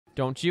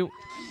Don't you?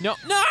 No.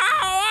 No!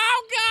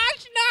 Oh,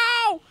 gosh,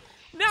 no!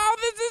 No,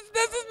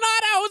 this is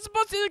not how it's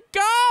supposed to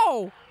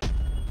go!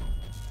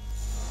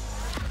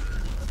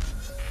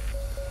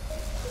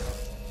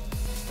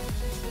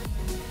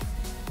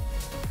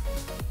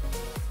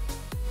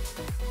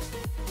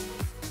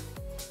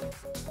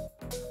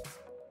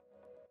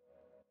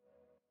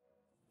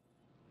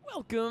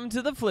 Welcome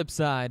to the flip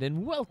side,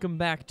 and welcome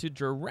back to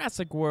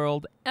Jurassic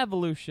World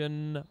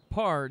Evolution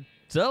Part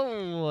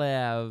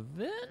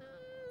 11?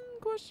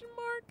 Question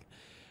mark?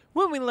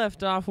 When we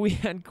left off, we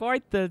had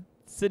quite the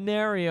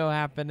scenario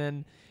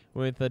happening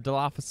with a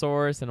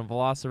Dilophosaurus and a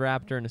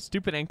Velociraptor and a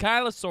stupid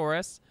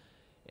Ankylosaurus,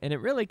 and it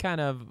really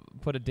kind of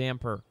put a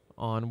damper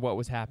on what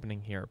was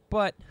happening here.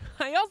 But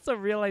I also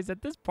realized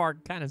that this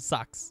park kind of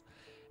sucks,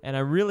 and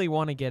I really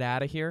want to get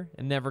out of here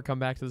and never come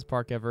back to this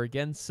park ever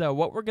again. So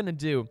what we're going to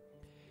do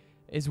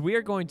is we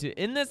are going to,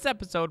 in this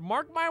episode,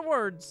 mark my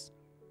words,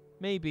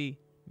 maybe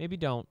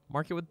don't,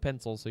 mark it with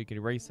pencil so you can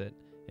erase it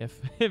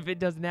if it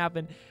doesn't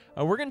happen.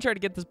 We're going to try to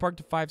get this park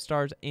to 5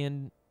 stars,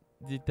 and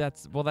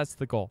that's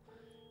the goal.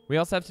 We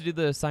also have to do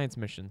the science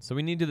mission. So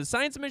we need to do the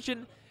science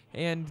mission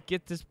and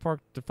get this park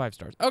to 5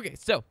 stars. Okay,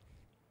 so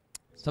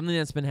something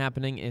that's been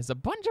happening is a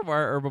bunch of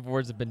our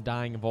herbivores have been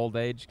dying of old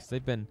age because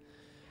they've been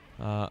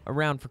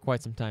around for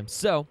quite some time.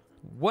 So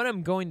what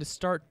I'm going to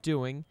start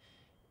doing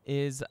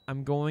is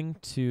I'm going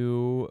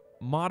to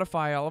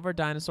modify all of our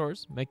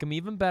dinosaurs, make them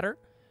even better.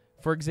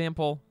 For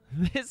example,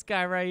 this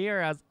guy right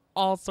here has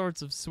all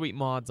sorts of sweet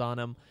mods on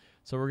him.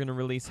 So we're going to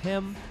release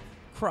him.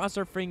 Cross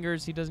our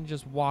fingers he doesn't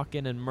just walk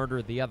in and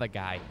murder the other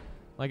guy.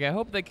 Like, I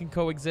hope they can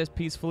coexist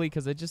peacefully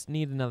because I just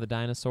need another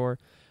dinosaur.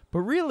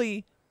 But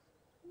really,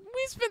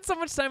 we spent so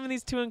much time in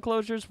these 2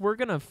 enclosures. We're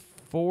going to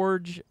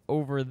forge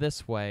over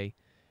this way,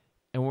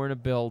 and we're going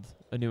to build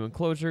a new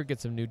enclosure,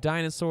 get some new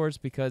dinosaurs,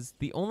 because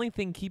the only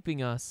thing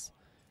keeping us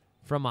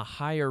from a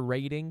higher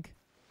rating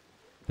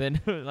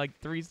than like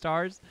 3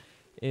 stars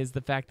is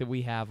the fact that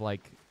we have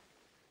like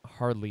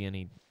hardly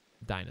any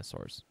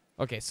dinosaurs.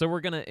 Okay, so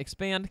we're going to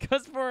expand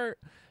because for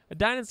a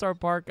dinosaur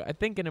park, I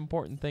think an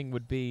important thing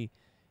would be,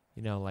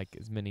 you know, like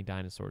as many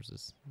dinosaurs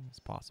as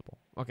possible.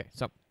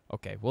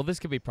 Okay, well, this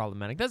could be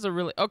problematic. That's a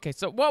really, okay,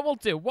 so what we'll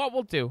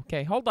do,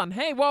 okay, hold on.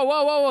 Hey,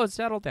 whoa,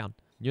 settle down.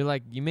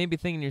 You may be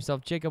thinking to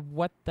yourself, Jacob,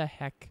 what the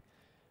heck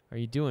are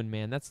you doing,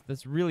 man?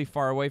 That's really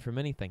far away from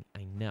anything.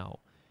 I know.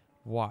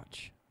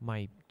 Watch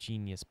my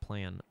genius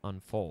plan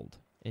unfold,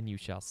 and you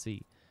shall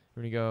see.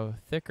 We're going to go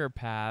thicker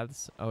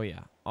paths. Oh,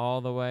 yeah. All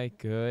the way.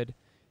 Good.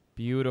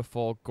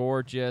 Beautiful.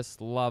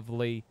 Gorgeous.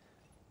 Lovely.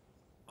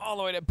 All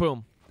the way to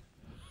boom.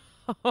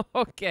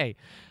 Okay.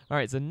 All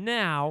right, so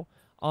now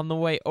on the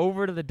way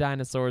over to the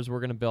dinosaurs, we're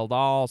going to build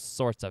all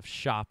sorts of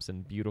shops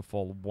and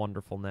beautiful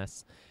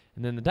wonderfulness.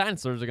 And then the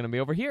dinosaurs are going to be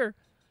over here.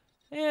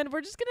 And we're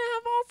just going to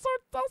have all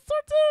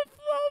sorts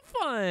of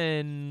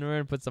fun. We're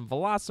going to put some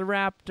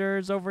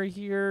velociraptors over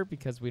here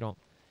because we don't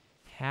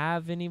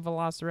have any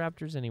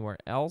velociraptors anywhere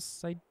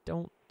else, I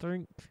don't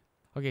think.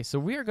 Okay, so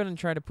we are going to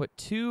try to put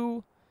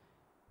 2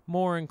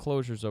 more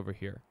enclosures over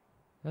here.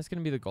 That's going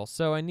to be the goal.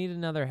 So I need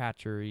another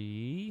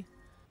hatchery.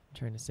 I'm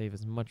trying to save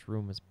as much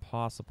room as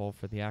possible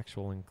for the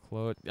actual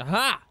enclosure.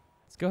 Aha!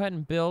 Let's go ahead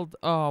and build.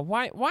 Oh,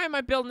 why am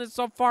I building it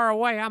so far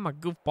away? I'm a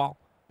goofball.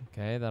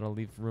 Okay, that'll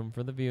leave room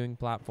for the viewing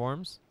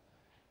platforms.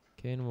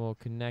 Okay, and we'll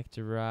connect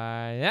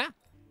right... Yeah!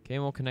 Okay,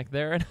 and we'll connect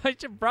there. And I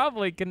should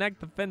probably connect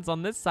the fence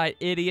on this side,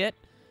 idiot.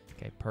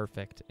 Okay,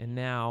 perfect. And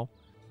now,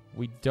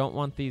 we don't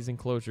want these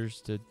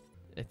enclosures to...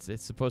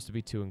 It's supposed to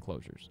be 2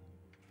 enclosures.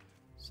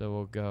 So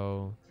we'll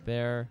go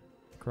there,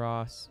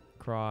 cross.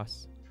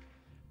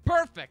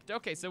 Perfect!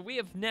 Okay, so we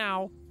have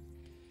now...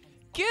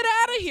 Get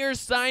out of here,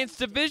 Science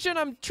Division!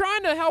 I'm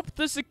trying to help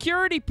the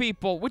security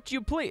people! Would you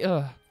please...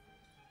 Ugh.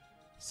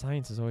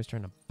 Science is always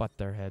trying to butt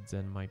their heads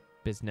in my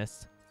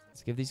business.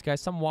 Let's give these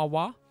guys some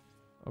wah-wah.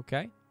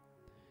 Okay.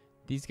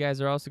 These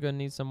guys are also going to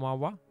need some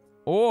wah-wah.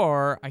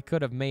 Or I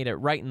could have made it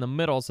right in the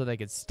middle so they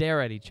could stare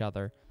at each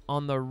other.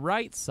 On the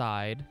right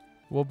side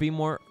will be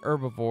more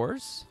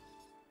herbivores.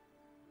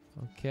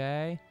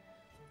 Okay.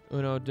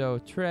 Uno,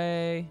 dos,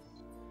 tres.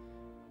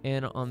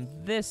 And on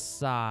this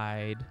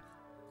side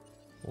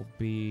will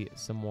be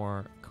some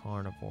more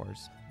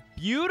carnivores.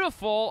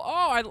 Beautiful.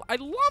 Oh, I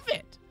love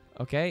it.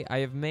 Okay, I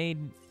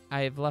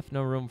have left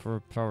no room for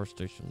a power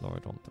station, though, I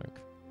don't think.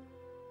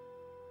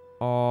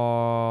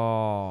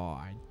 Oh,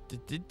 I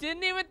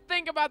didn't even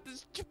think about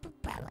this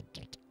stupid power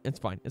station. It's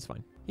fine.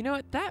 You know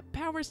what? That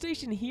power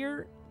station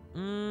here,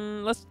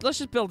 let's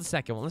just build a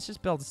second one.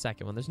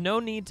 There's no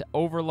need to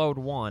overload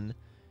 1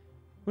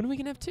 when we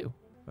can have 2.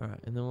 All right,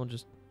 and then we'll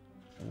just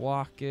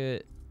walk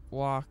it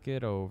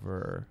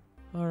over.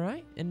 All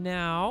right, and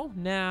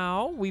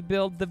now we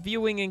build the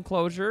viewing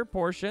enclosure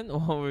portion.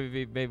 Oh,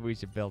 maybe we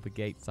should build a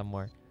gate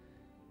somewhere.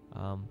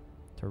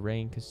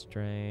 Terrain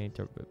constraint.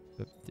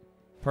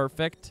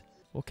 Perfect.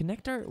 We'll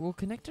connect our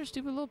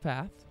stupid little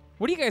path.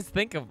 What do you guys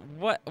think of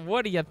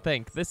what do you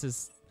think? This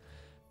is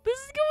going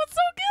so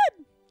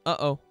good.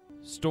 Uh-oh.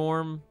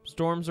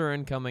 Storms are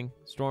incoming.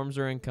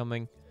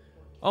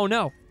 Oh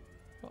no.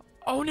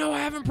 Oh, no, I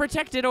haven't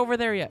protected over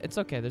there yet. It's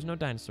okay. There's no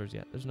dinosaurs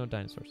yet. There's no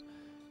dinosaurs.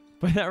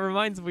 But that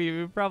reminds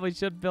me, we probably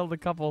should build a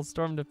couple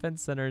storm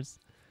defense centers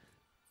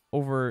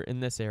over in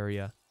this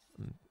area.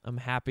 I'm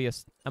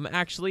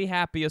actually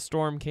happy a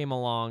storm came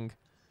along.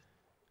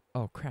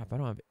 Oh, crap. I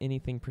don't have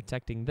anything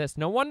protecting this.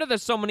 No wonder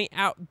there's so many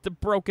the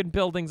broken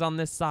buildings on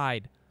this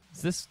side.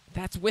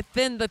 That's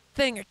within the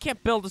thing. I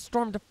can't build a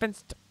storm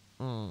defense.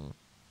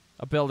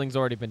 A building's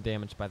already been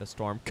damaged by the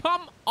storm.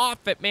 Come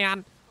off it,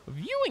 man.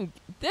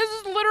 This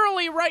is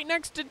literally right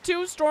next to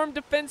 2 storm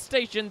defense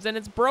stations, and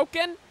it's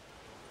broken?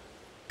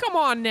 Come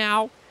on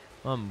now.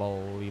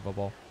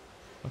 Unbelievable.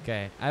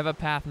 Okay, I have a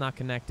path not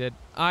connected.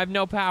 I have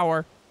no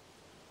power.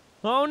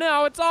 Oh,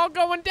 no, it's all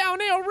going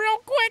downhill real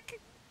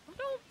quick. I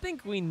don't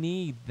think we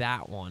need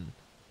that one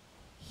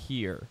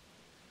here.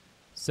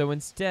 So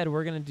instead,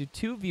 we're going to do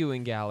 2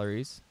 viewing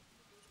galleries.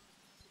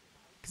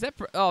 Because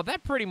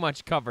that pretty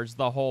much covers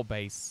the whole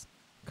base.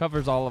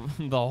 Covers all of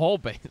the whole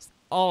base.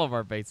 All of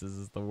our bases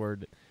is the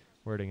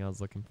wording I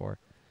was looking for.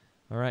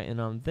 All right,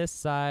 and on this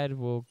side,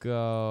 we'll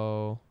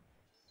go...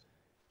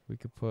 We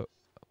could put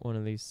one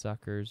of these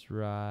suckers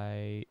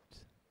right...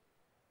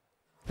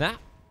 That!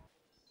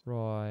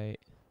 Right...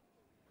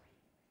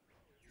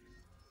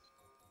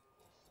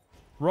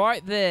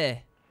 Right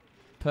there.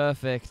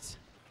 Perfect.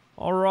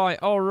 All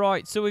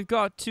right. So we've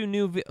got 2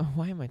 new...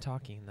 Why am I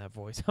talking in that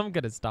voice? I'm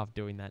going to stop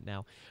doing that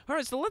now. All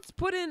right, so let's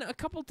put in a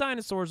couple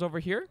dinosaurs over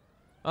here.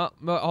 Hold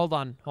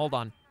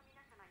on.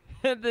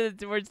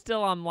 We're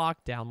still on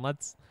lockdown.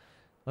 Let's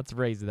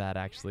raise that,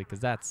 actually, because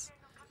that's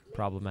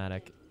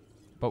problematic.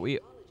 But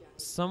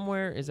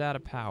somewhere is out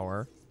of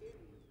power.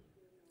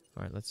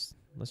 All right, let's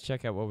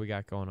check out what we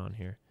got going on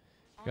here.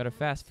 We got a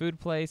fast food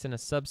place and a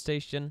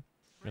substation.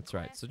 That's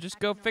right. So just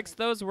go fix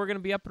those. We're going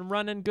to be up and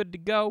running, good to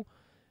go.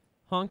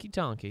 Honky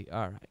tonky.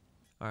 All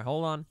right,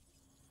 hold on.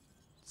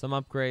 Some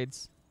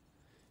upgrades.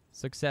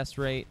 Success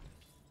rate,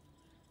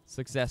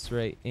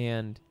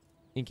 and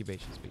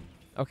incubation speed.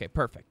 Okay,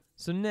 perfect.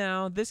 So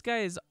now this guy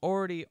is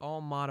already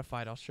all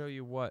modified. I'll show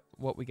you what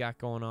we got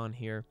going on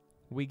here.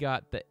 We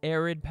got the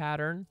arid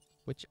pattern,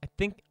 which I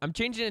think I'm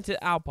changing it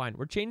to alpine.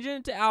 We're changing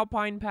it to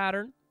alpine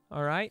pattern,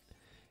 all right?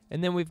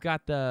 And then we've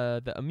got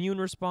the immune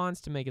response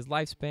to make his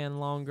lifespan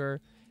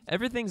longer.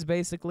 Everything's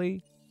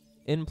basically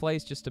in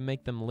place just to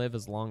make them live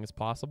as long as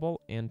possible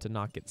and to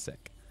not get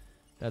sick.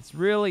 That's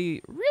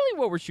really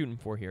what we're shooting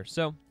for here.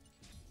 So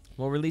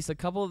we'll release a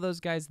couple of those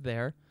guys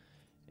there.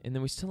 And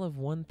then we still have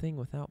one thing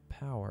without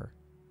power.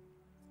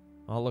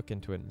 I'll look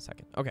into it in a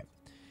second. Okay.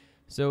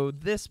 So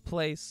this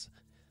place,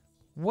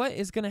 what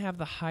is going to have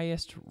the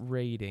highest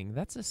rating?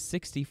 That's a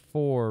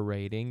 64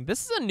 rating.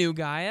 This is a new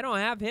guy. I don't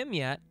have him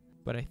yet.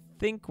 But I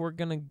think we're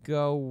going to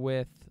go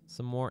with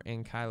some more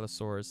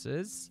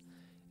ankylosauruses.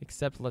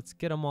 Except let's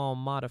get them all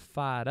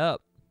modified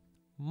up.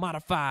 All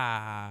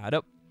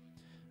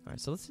right,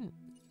 so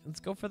let's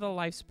go for the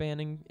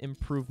lifespan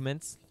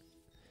improvements.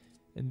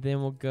 And then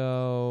we'll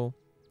go...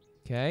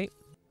 Okay.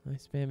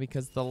 Lifespan,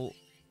 because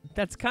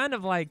that's kind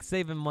of like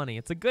saving money.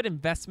 It's a good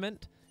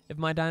investment if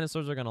my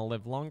dinosaurs are going to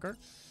live longer.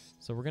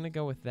 So we're going to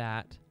go with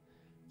that.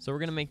 So we're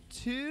going to make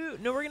 2...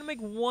 No, we're going to make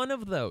 1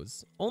 of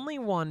those. Only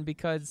 1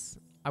 because...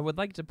 I would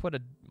like to put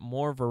a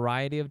more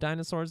variety of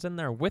dinosaurs in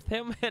there with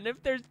him. And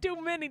if there's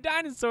too many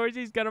dinosaurs,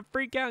 he's going to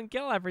freak out and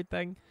kill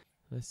everything.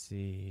 Let's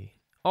see.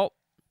 Oh.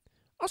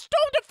 A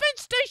storm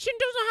defense station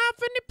doesn't have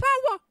any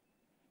power.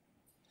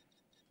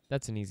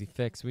 That's an easy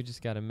fix. We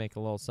just got to make a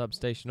little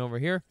substation over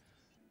here.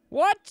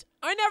 What?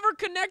 I never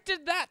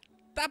connected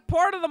that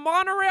part of the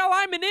monorail.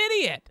 I'm an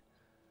idiot.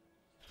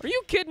 Are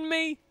you kidding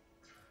me?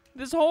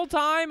 This whole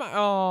time?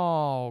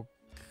 Oh,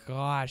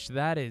 gosh.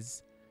 That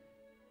is...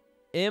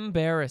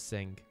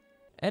 embarrassing.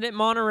 Edit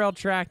monorail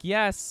track,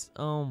 yes.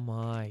 Oh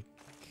my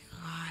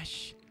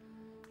gosh.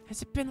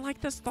 Has it been like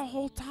this the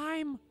whole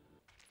time?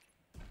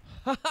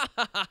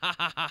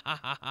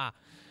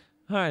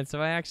 Alright,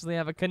 so I actually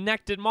have a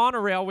connected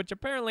monorail, which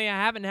apparently I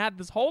haven't had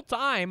this whole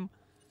time.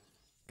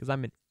 Because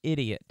I'm an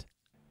idiot.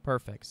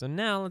 Perfect. So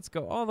now let's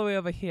go all the way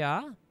over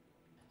here.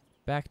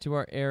 Back to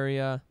our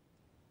area.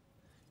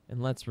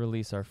 And let's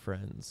release our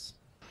friends.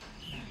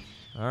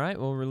 Alright,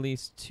 we'll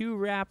release 2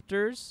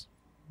 raptors.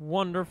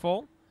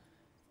 Wonderful.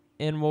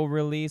 And we'll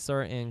release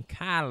our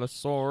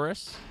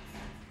ankylosaurus.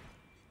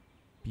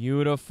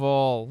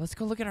 Beautiful. Let's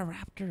go look at our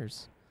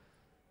raptors.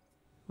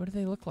 What do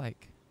they look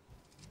like?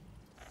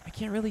 I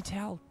can't really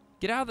tell.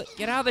 Get out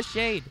of the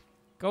shade.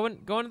 Go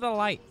into the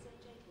light.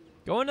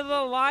 Go into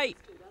the light.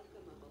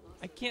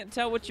 I can't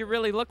tell what you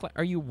really look like.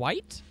 Are you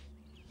white?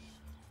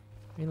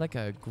 Are you like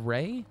a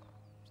gray?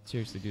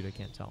 Seriously, dude, I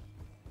can't tell.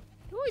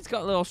 Oh, he's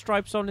got little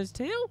stripes on his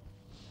tail.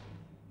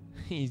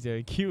 He's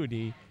a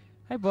cutie.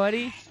 Hi,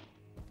 buddy.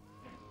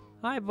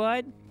 Hi,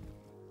 bud.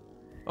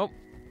 Oh.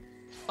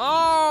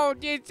 Oh,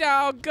 it's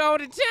all go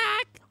to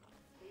attack.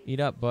 Eat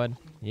up, bud.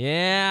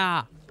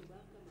 Yeah.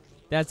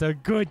 That's a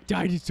good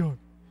dinosaur.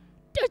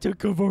 That's a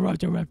good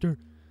Velociraptor.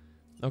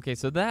 Okay,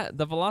 so the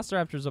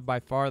Velociraptors are by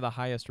far the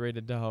highest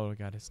rated. Oh, I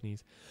gotta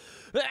sneeze.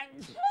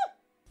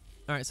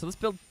 All right, so let's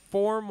build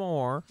 4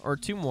 more, or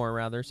 2 more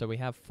rather, so we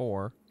have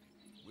 4.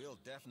 We'll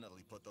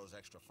definitely put those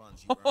extra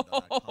funds you earned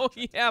on that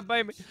contract Yeah,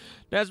 baby.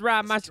 That's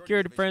right. My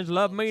security friends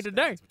love me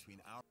today.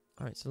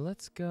 All right, so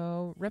let's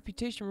go.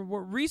 Reputation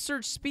reward.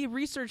 Research speed.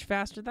 Research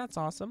faster. That's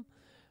awesome.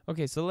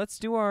 Okay, so let's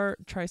do our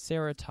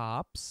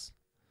Triceratops.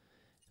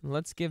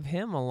 Let's give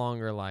him a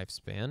longer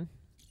lifespan.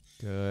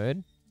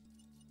 Good.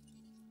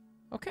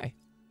 Okay.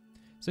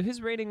 So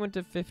his rating went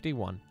to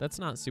 51. That's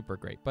not super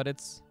great, but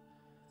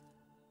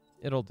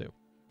it'll do.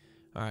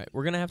 All right,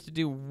 we're going to have to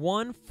do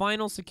 1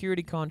 final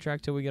security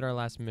contract till we get our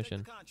last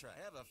mission.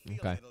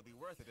 Okay.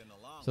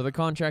 So the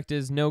contract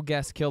is no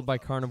guests killed by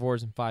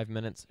carnivores in 5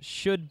 minutes.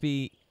 Should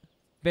be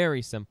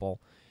very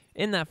simple.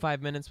 In that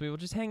 5 minutes, we will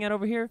just hang out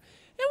over here, and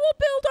we'll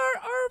build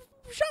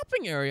our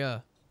shopping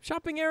area.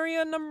 Shopping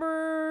area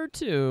number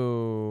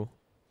 2.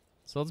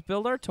 So let's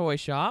build our toy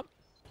shop.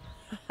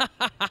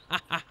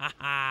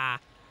 I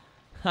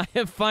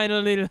have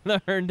finally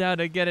learned how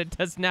to get it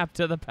to snap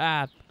to the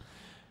path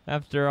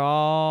after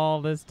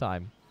all this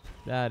time.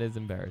 That is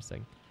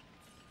embarrassing.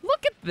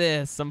 Look at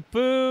this. Some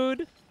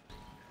food.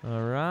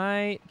 All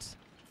right.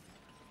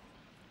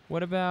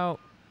 What about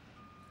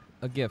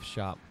a gift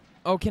shop?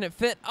 Oh, can it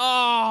fit?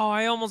 Oh,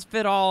 I almost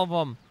fit all of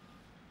them.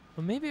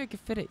 Well, maybe I could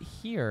fit it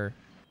here.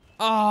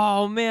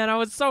 Oh, man, I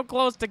was so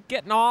close to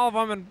getting all of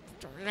them. And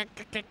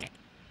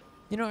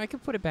you know, I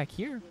could put it back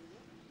here.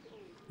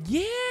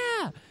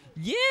 Yeah.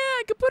 Yeah,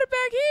 I could put it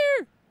back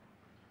here.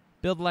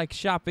 Build like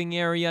shopping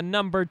area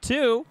number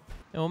 2.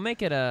 And we'll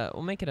make it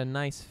a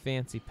nice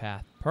fancy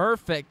path.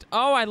 Perfect.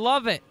 Oh, I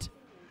love it.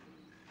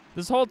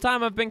 This whole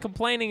time I've been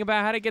complaining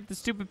about how to get the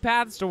stupid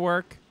paths to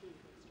work.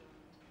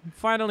 I'm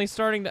finally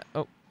starting to...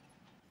 Oh.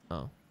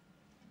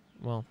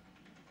 Well.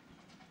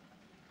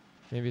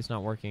 Maybe it's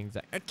not working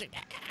exactly.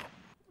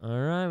 All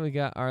right, we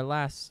got our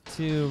last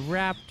 2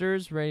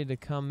 raptors ready to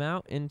come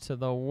out into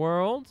the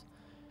world.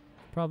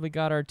 Probably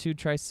got our 2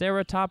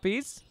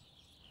 triceratopes.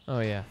 Oh,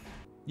 yeah.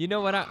 You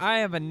know what? I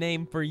have a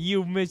name for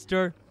you,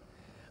 mister.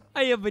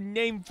 I have a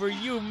name for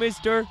you,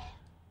 mister.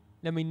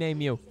 Let me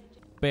name you.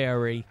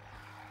 Barry.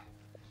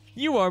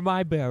 You are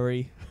my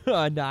Barry.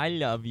 And I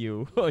love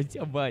you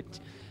so much.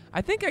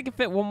 I think I can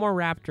fit 1 more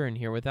raptor in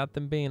here without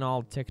them being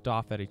all ticked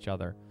off at each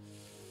other.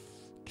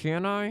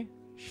 Can I?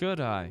 Should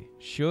I?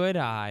 Should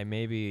I?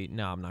 Maybe.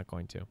 No, I'm not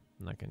going to.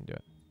 I'm not going to do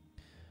it.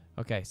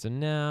 Okay, so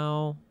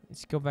now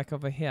let's go back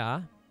over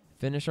here.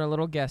 Finish our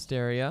little guest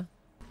area.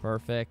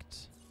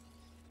 Perfect.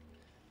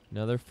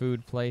 Another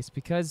food place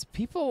because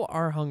people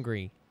are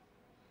hungry.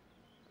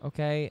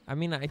 Okay, I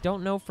mean, I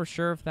don't know for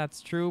sure if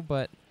that's true,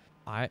 but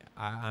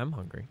I'm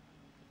hungry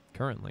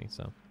currently,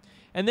 so.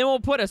 And then we'll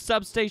put a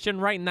substation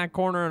right in that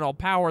corner and it'll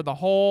power the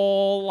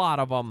whole lot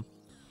of them.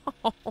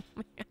 Oh,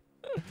 man.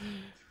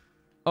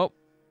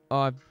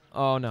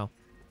 Oh, no.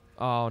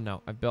 Oh,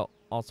 no. I built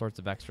all sorts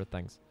of extra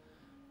things.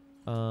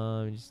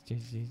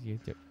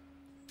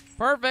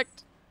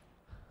 Perfect.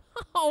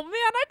 Oh,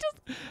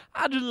 man,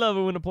 I just love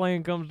it when a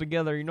plan comes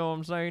together, you know what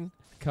I'm saying?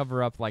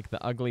 Cover up, like,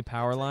 the ugly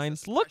power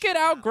lines. Look at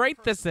how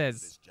great this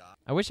is.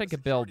 I wish I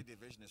could build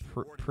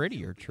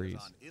prettier trees.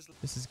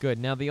 This is good.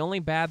 Now, the only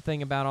bad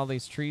thing about all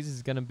these trees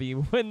is going to be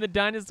when the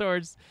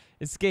dinosaurs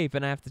escape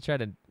and I have to try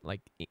to,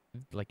 like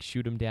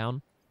shoot them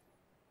down.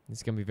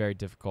 It's going to be very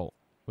difficult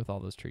with all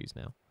those trees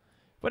now.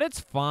 But it's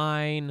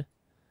fine.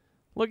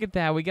 Look at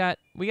that. We got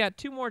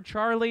 2 more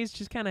Charlies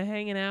just kind of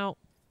hanging out,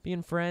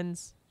 being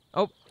friends.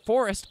 Oh,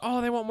 forest.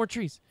 Oh, they want more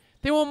trees.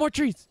 They want more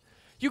trees.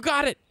 You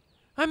got it.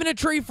 I'm in a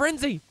tree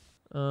frenzy.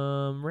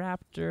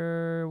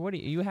 Raptor, what are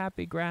you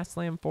happy?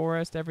 Grassland,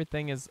 forest,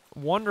 everything is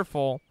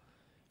wonderful.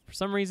 For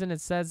some reason,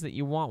 it says that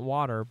you want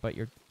water, but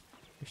you're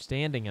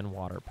standing in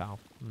water, pal.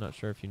 I'm not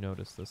sure if you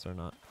noticed this or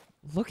not.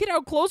 Look at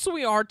how close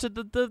we are to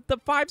the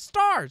 5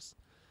 stars.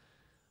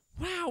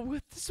 Wow,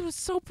 this was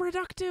so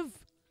productive.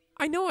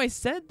 I know I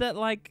said that,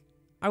 like,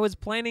 I was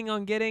planning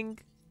on getting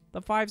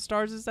the 5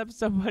 stars this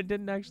episode, but I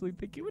didn't actually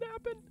think it would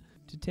happen.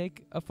 To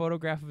take a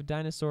photograph of a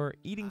dinosaur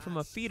eating from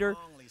a feeder.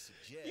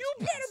 You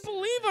better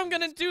believe I'm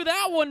going to do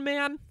that one,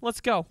 man.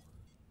 Let's go.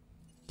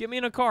 Get me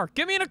in a car.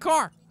 Get me in a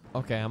car.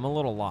 Okay, I'm a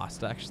little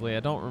lost, actually. I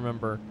don't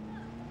remember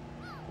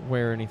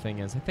where anything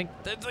is. I think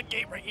there's a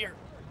gate right here.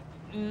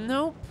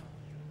 Nope.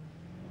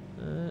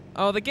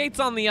 Oh, the gate's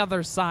on the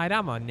other side.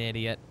 I'm an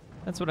idiot.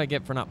 That's what I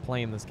get for not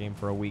playing this game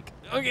for a week.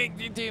 Okay,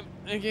 team.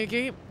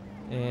 Okay.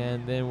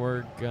 And then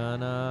we're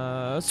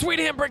gonna... Sweet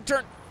handbrake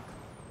turn.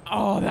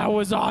 Oh, that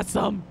was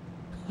awesome.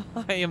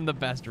 I am the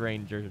best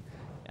ranger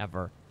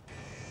ever.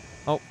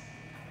 Oh,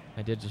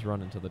 I did just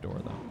run into the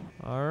door,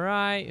 though. All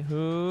right,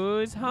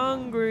 who's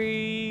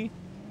hungry?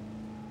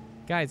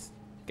 Guys,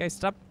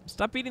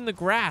 stop eating the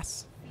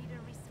grass.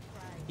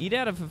 Eat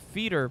out of a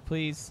feeder,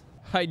 please.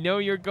 I know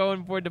you're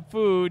going for the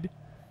food.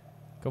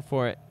 Go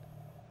for it.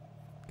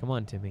 Come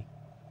on, Timmy.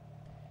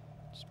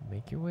 Just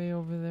make your way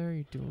over there.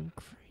 You're doing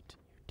great.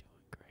 You're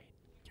doing great.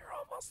 You're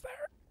almost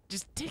there.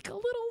 Just take a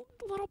little bite.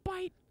 A little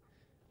bite.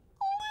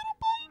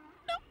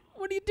 No.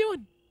 What are you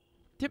doing?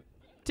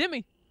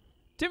 Timmy.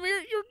 Timmy,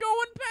 you're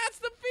going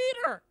past the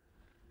feeder.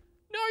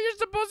 No, you're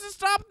supposed to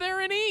stop there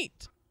and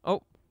eat.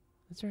 Oh,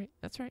 that's right.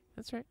 That's right.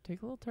 That's right.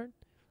 Take a little turn.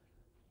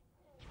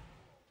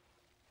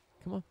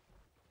 Come on.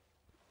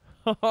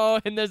 Oh,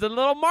 and there's a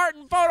little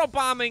Martin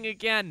photobombing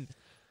again.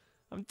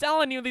 I'm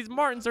telling you, these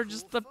Martins are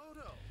just the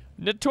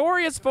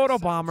notorious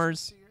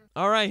photobombers.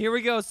 All right, here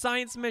we go.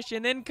 Science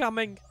mission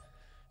incoming.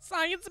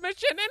 Science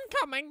mission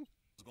incoming.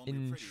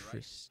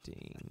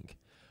 Interesting.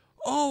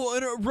 Oh,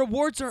 and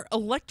rewards are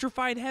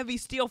electrified heavy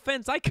steel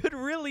fence. I could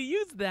really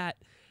use that.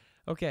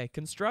 Okay,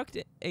 construct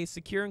a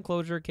secure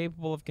enclosure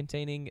capable of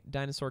containing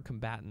dinosaur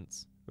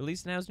combatants.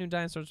 Release and house new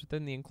dinosaurs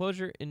within the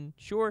enclosure.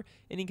 Ensure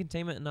any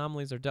containment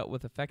anomalies are dealt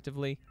with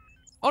effectively.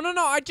 Oh, no,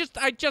 I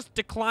just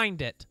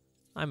declined it.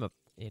 I'm a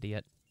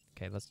idiot.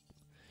 Okay,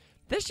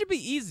 this should be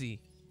easy.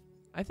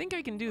 I think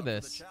I can do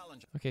this.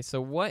 Okay, so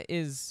what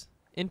is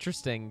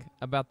interesting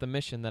about the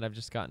mission that I've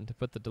just gotten to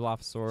put the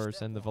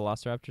Dilophosaurus and the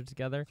Velociraptor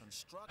together?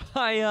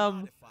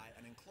 I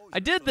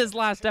did this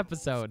last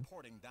episode.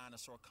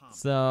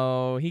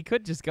 So he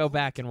could just go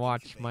back and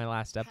watch my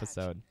last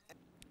episode.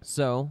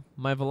 So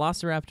my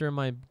Velociraptor and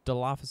my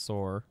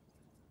Dilophosaur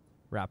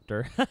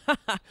Raptor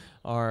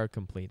are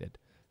completed.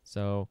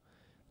 So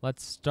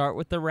let's start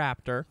with the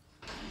Raptor.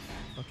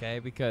 Okay,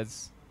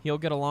 because he'll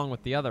get along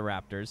with the other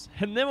raptors.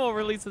 And then we'll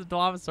release the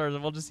Dilophosaurs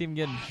and we'll just see him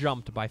getting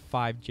jumped by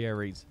 5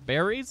 Jerrys.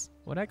 Berries?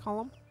 What'd I call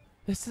them?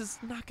 This is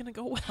not gonna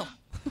go well.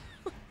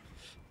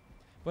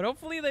 But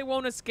hopefully they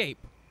won't escape.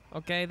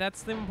 Okay,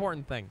 that's the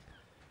important thing.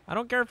 I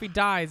don't care if he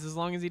dies as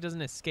long as he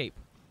doesn't escape.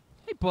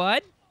 Hey,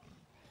 bud.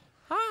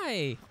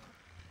 Hi.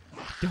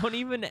 Don't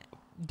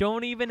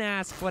even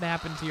ask what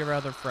happened to your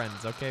other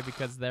friends, okay?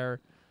 Because they're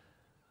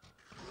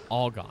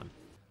all gone.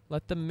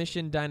 Let the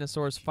mission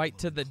dinosaurs fight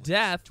to the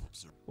death.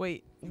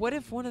 Wait, what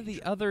if one of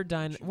the other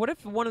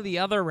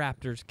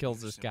raptors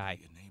kills this guy?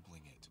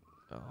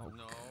 Oh,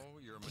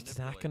 it's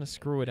not gonna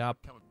screw it up.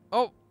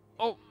 Oh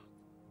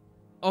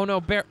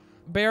no,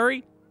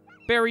 Barry,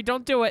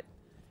 don't do it.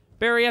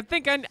 Barry, I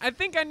think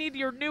I need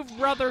your new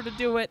brother to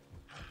do it.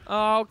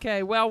 Oh,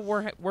 okay, well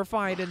we're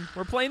fighting.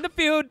 We're playing the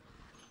feud.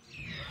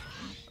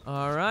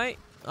 All right.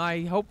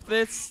 I hope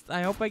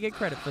I get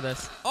credit for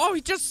this. Oh,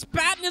 he just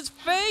spat in his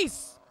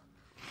face.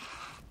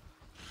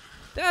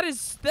 That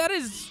is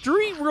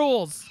street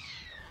rules.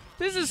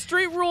 This is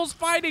street rules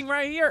fighting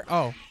right here.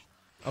 Oh,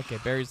 okay.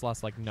 Barry's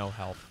lost like no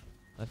health.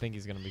 I think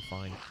he's gonna be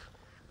fine.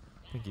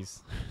 I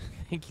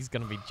think he's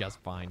gonna be just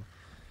fine.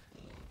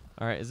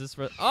 All right, is this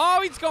for?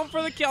 Oh, he's going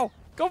for the kill.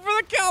 Go for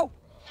the kill.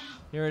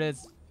 Here it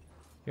is.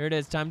 Here it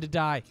is. Time to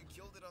die.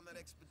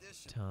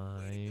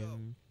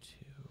 Time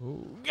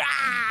to.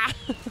 Ah!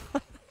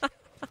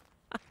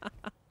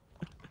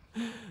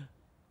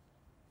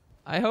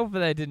 I hope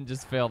that I didn't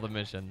just fail the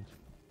mission.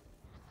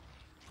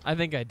 I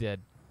think I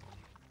did.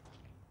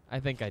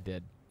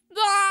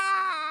 No!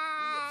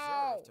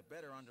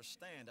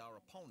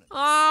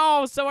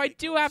 Oh, so I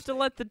do have to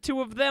let the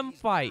two of them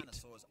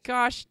fight.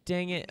 Gosh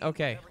dang it.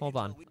 Okay, hold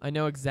on. I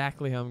know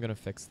exactly how I'm gonna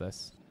fix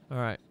this. All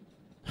right.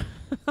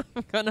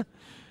 I'm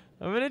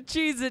gonna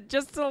cheese it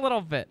just a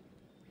little bit.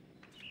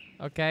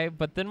 Okay,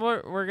 but then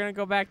we're gonna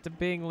go back to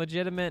being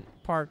legitimate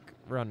park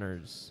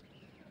runners.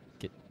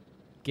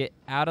 Get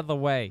out of the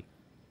way.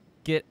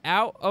 Get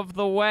out of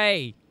the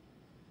way.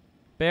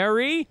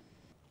 Barry,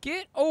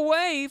 get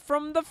away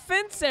from the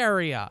fence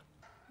area.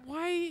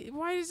 Why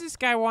does this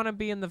guy want to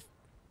be in the...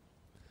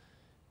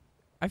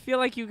 I feel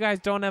like you guys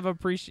don't have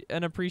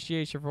an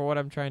appreciation for what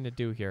I'm trying to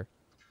do here.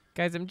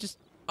 Guys, I'm just...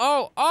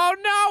 Oh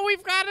no,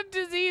 we've got a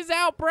disease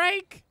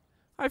outbreak.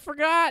 I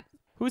forgot.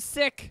 Who's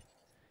sick?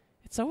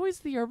 It's always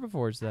the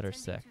herbivores that are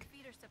sick.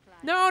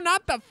 No,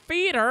 not the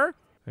feeder.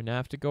 I now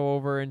have to go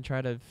over and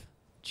try to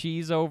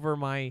cheese over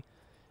my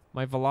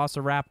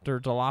Velociraptor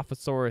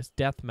Dilophosaurus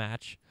death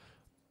match.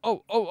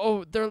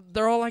 Oh,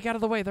 they're all like out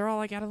of the way. They're all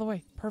like out of the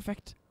way.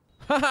 Perfect.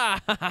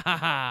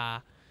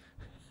 Now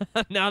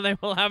they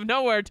will have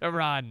nowhere to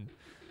run.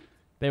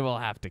 They will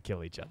have to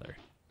kill each other.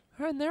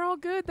 And they're all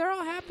good. They're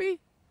all happy.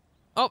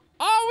 Oh, we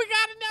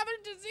got another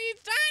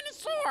diseased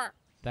dinosaur.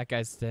 That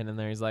guy's standing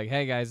there. He's like,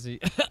 hey, guys.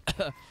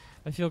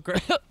 I feel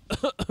great.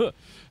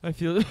 I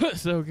feel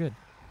so good.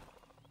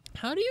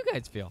 How do you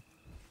guys feel?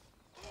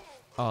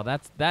 Oh,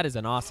 that is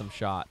an awesome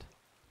shot.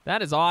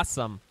 That is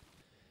awesome.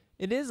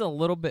 It is a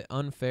little bit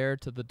unfair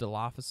to the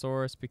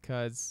Dilophosaurus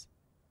because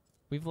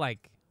we've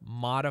like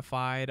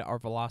modified our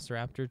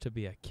Velociraptor to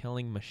be a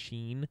killing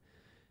machine.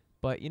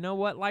 But you know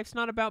what? Life's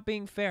not about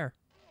being fair.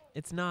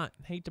 It's not.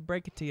 Hate to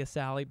break it to you,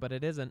 Sally, but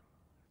it isn't.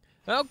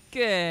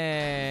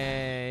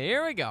 Okay,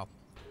 here we go.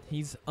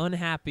 He's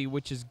unhappy,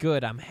 which is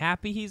good. I'm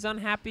happy he's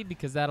unhappy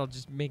because that'll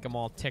just make him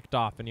all ticked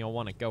off and he'll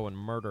want to go and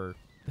murder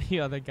the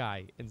other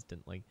guy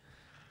instantly.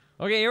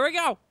 Okay, here we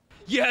go.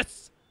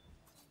 Yes!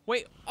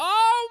 Wait.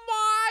 Oh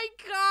my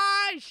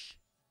gosh!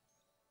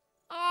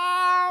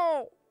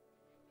 Oh!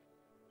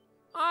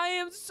 I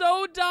am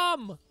so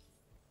dumb.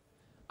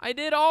 I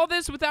did all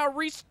this without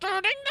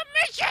restarting the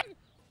mission.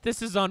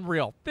 This is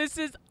unreal. This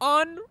is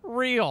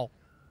unreal.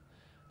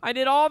 I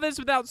did all this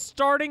without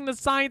starting the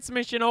science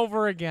mission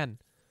over again.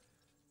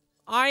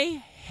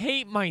 I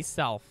hate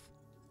myself.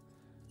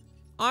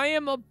 I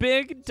am a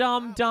big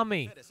dumb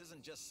dummy. This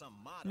isn't just some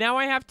motto. Now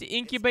I have to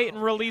incubate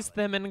and release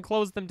them and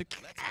enclose them to...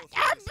 Let's go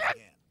through this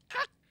again.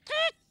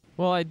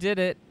 Well, I did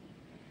it.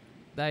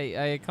 I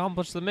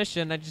accomplished the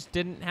mission. I just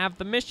didn't have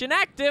the mission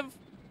active,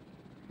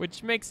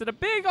 which makes it a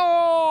big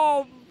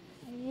old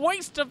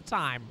waste of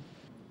time.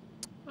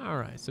 All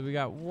right, so we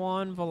got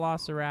one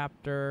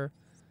Velociraptor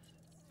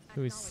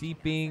who is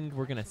seeping.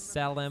 We're gonna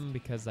sell him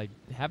because I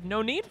have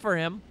no need for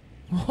him.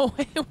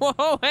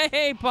 Whoa,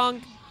 hey,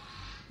 punk.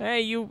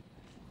 Hey,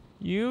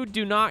 you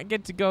do not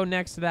get to go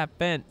next to that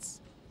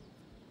fence.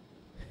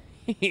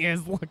 He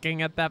is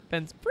looking at that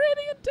fence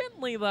pretty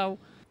intently, though.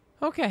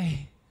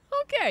 Okay.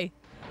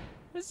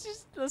 Let's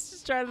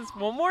just try this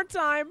one more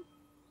time.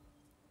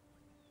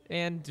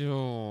 And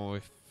oh,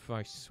 if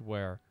I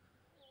swear,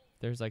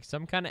 there's like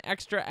some kind of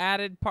extra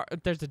added part.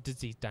 There's a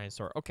diseased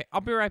dinosaur. Okay,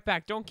 I'll be right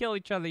back. Don't kill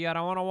each other yet.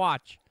 I want to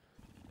watch.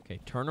 Okay,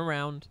 turn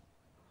around.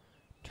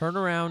 Turn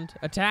around.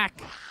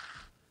 Attack.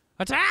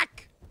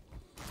 Attack!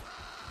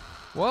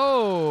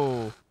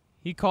 Whoa.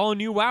 He calling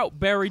you out,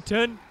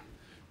 Barryton.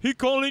 He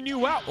calling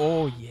you out.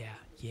 Oh,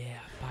 yeah.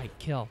 Fight,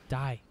 kill,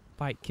 die.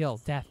 Fight, kill,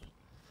 death.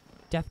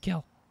 Death,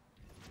 kill.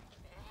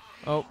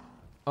 Oh,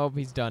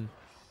 he's done.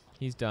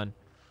 He's done.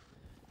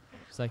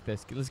 Just like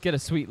this. Let's get a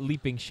sweet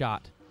leaping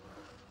shot.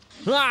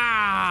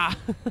 Ah!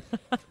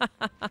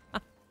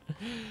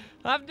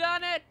 I've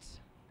done it.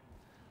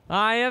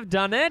 I have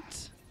done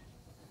it.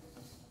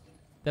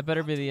 That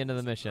better be the end of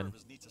the mission.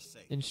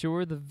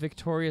 Ensure the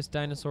victorious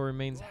dinosaur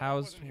remains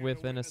housed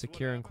within a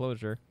secure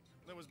enclosure.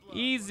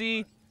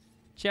 Easy.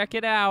 Check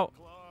it out.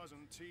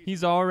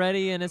 He's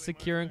already in a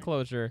secure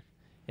enclosure.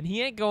 And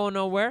he ain't going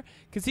nowhere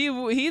because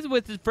he's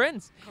with his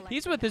friends.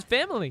 He's with his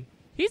family.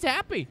 He's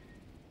happy.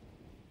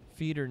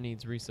 Feeder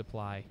needs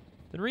resupply.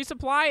 Then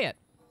resupply it.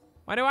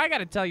 Why do I got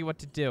to tell you what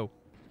to do?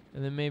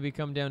 And then maybe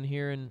come down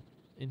here and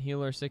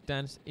heal our sick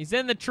dinosaur. He's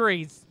in the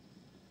trees.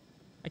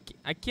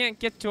 I can't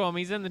get to him.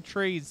 He's in the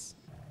trees.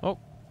 Oh,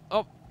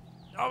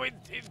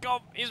 he's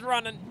going. He's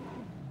running.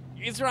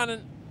 He's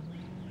running.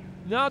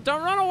 No,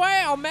 don't run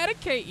away. I'll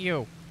medicate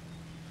you.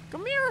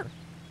 Come here.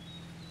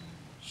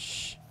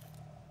 Shh.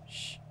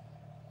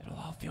 It'll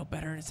all feel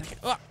better in a second.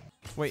 Oh.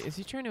 Wait, is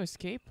he trying to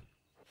escape?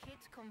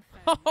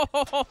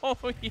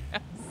 Oh, yes.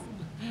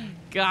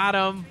 Got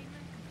him.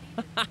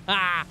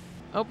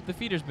 Oh, the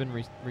feeder's been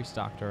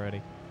restocked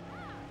already.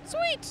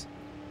 Sweet.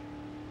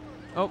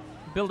 Oh,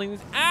 buildings.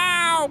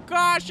 Ow,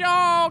 gosh.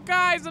 Oh,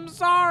 guys, I'm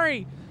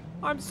sorry.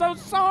 I'm so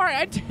sorry.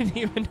 I didn't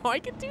even know I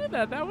could do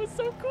that. That was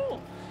so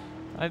cool.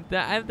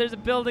 There's a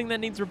building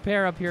that needs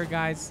repair up here,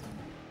 guys.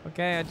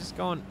 Okay, I'm just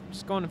going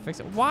to fix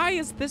it. Why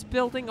is this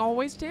building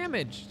always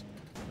damaged?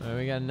 All right,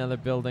 we got another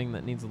building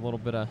that needs a little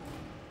bit of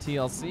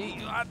TLC.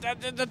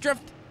 The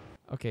drift.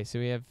 Okay, so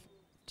we have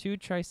 2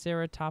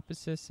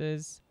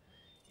 Triceratopsuses.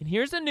 And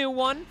here's a new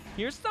one.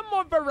 Here's some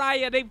more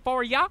variety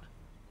for ya.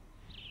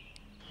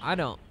 I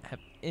don't have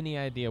any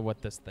idea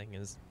what this thing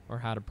is or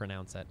how to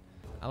pronounce it.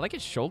 I like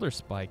its shoulder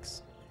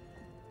spikes.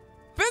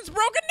 Fence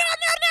broken.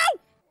 No.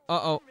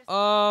 Uh-oh.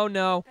 Oh,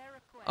 no.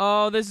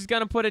 Oh, this is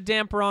going to put a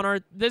damper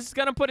on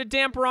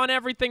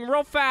everything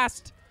real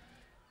fast.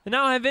 And I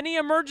don't have any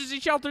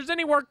emergency shelters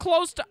anywhere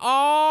close to...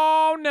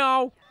 Oh,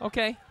 no.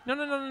 Okay. No.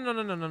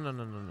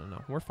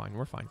 We're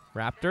fine.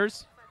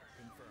 Raptors.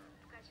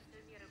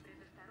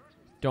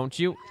 Don't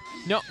you?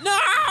 No.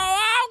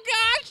 Oh,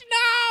 gosh,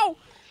 no.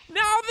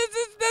 No, this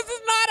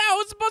is not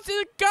how it's supposed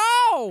to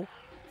go.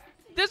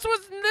 This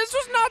was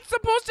not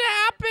supposed to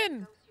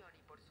happen.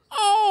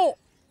 Oh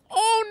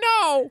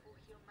no.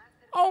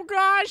 Oh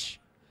gosh.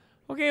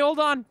 Okay, hold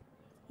on.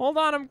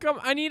 I'm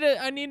coming. I need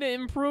to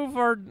improve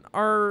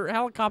our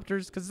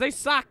helicopters because they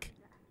suck.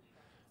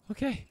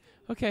 Okay.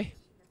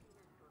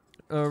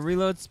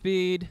 Reload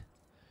speed,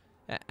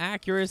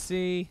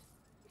 accuracy,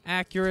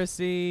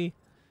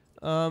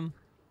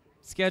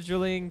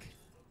 scheduling,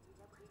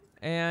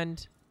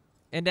 and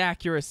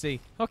accuracy.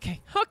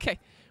 Okay.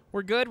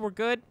 We're good.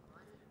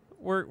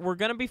 We're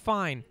gonna be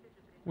fine.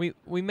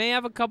 We may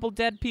have a couple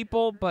dead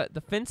people, but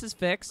the fence is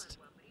fixed,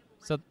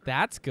 so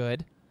that's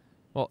good.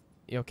 Well,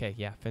 okay,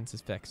 yeah, fence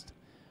is fixed.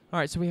 All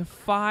right, so we have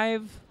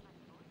 5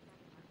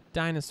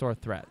 dinosaur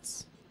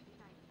threats.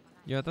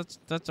 Yeah,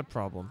 that's a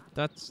problem.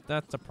 That's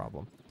a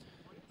problem.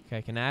 Okay,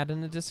 I can add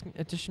an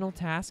additional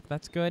task.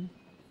 That's good.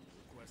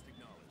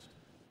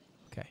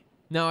 Okay.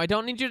 No, I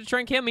don't need you to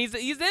shrink him. He's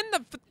in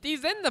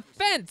the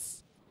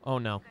fence. Oh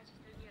no.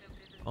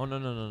 Oh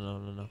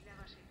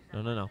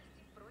no.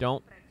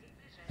 Don't.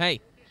 Hey.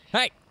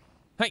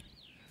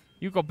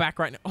 You go back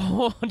right now.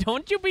 Oh,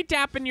 don't you be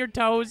tapping your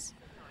toes.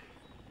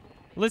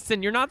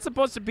 Listen, you're not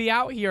supposed to be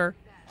out here.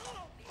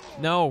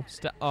 No.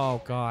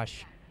 Oh,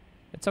 gosh.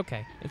 It's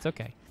okay.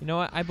 You know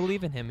what? I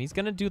believe in him. He's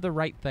going to do the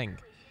right thing.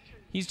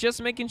 He's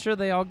just making sure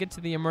they all get to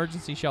the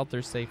emergency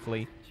shelter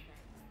safely.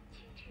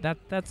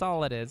 That's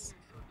all it is.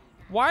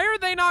 Why are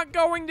they not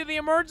going to the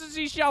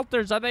emergency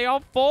shelters? Are they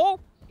all full?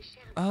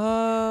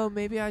 Oh,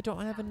 maybe I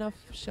don't have enough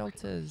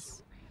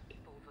shelters.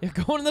 You're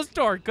going to the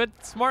store. Good,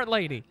 smart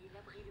lady.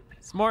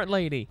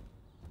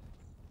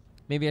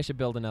 Maybe I should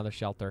build another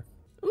shelter.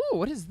 Ooh,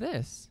 what is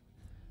this?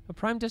 A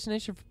prime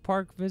destination for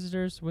park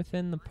visitors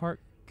within the park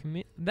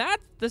community.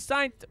 That's the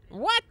sign.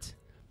 What?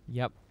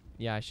 Yep.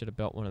 Yeah, I should have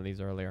built one of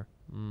these earlier.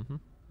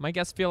 My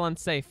guests feel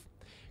unsafe.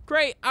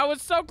 Great. I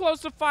was so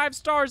close to 5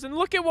 stars, and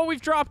look at what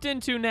we've dropped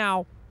into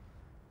now.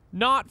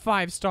 Not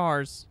 5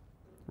 stars.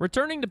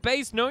 Returning to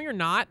base. No, you're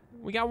not.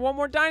 We got one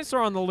more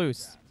dinosaur on the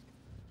loose.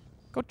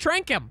 Go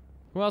trank him.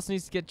 Who else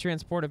needs to get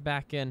transported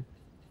back in?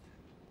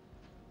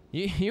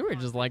 You were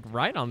just like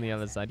right on the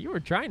other side. You were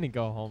trying to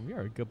go home.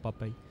 You're a good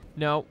puppy.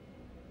 No.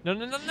 No,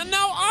 no, no, no,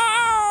 no.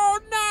 Oh,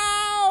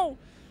 no.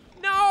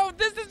 No,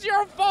 this is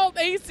your fault,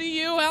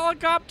 ACU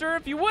helicopter.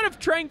 If you would have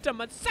tranked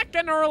him a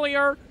second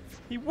earlier,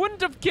 he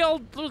wouldn't have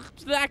killed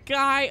that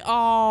guy.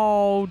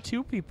 Oh,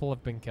 2 people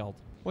have been killed.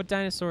 What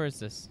dinosaur is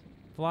this?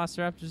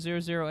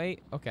 Velociraptor 008?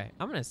 Okay,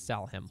 I'm going to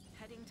sell him.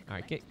 All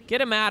right,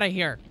 get him out of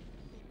here.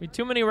 We have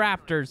too many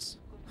raptors.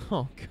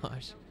 Oh,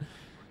 gosh.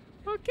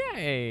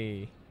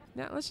 Okay.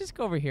 Now, let's just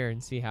go over here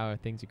and see how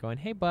things are going.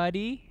 Hey,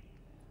 buddy.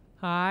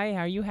 Hi,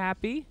 are you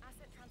happy?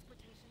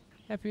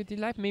 Happy with your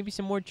life? Maybe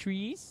some more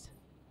trees?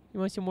 You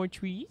want some more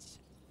trees?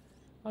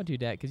 I'll do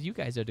that, because you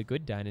guys are the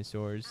good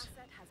dinosaurs.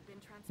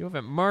 You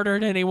haven't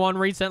murdered anyone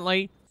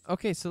recently.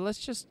 Okay, so let's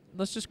just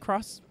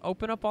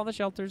open up all the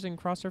shelters and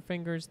cross our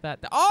fingers that...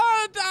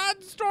 Oh,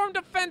 the storm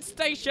defense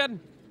station!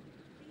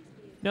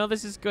 No,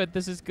 this is good.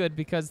 This is good,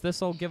 because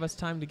this will give us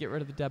time to get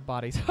rid of the dead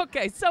bodies.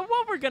 Okay, so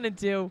what we're going to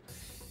do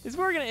is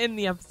we're going to end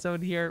the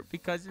episode here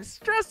because it's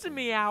stressing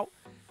me out.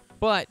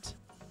 But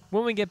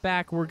when we get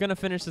back, we're going to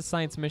finish the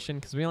science mission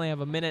because we only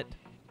have a minute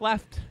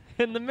left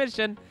in the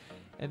mission.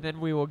 And then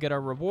we will get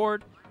our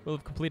reward. We'll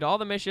have completed all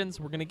the missions.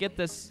 We're going to get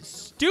this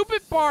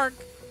stupid park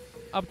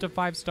up to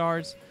 5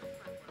 stars.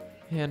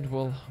 And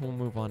we'll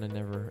move on and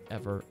never,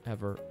 ever,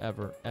 ever,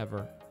 ever,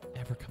 ever,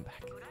 ever come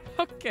back.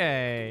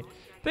 Okay.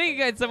 Thank you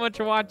guys so much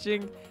for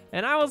watching.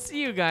 And I will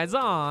see you guys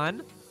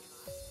on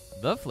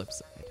the flip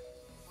side.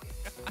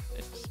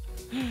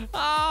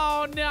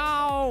 Oh,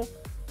 no.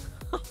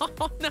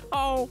 Oh,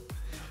 no.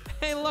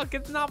 Hey, look,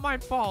 it's not my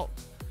fault.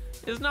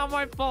 It's not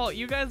my fault.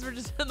 You guys were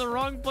just in the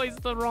wrong place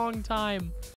at the wrong time.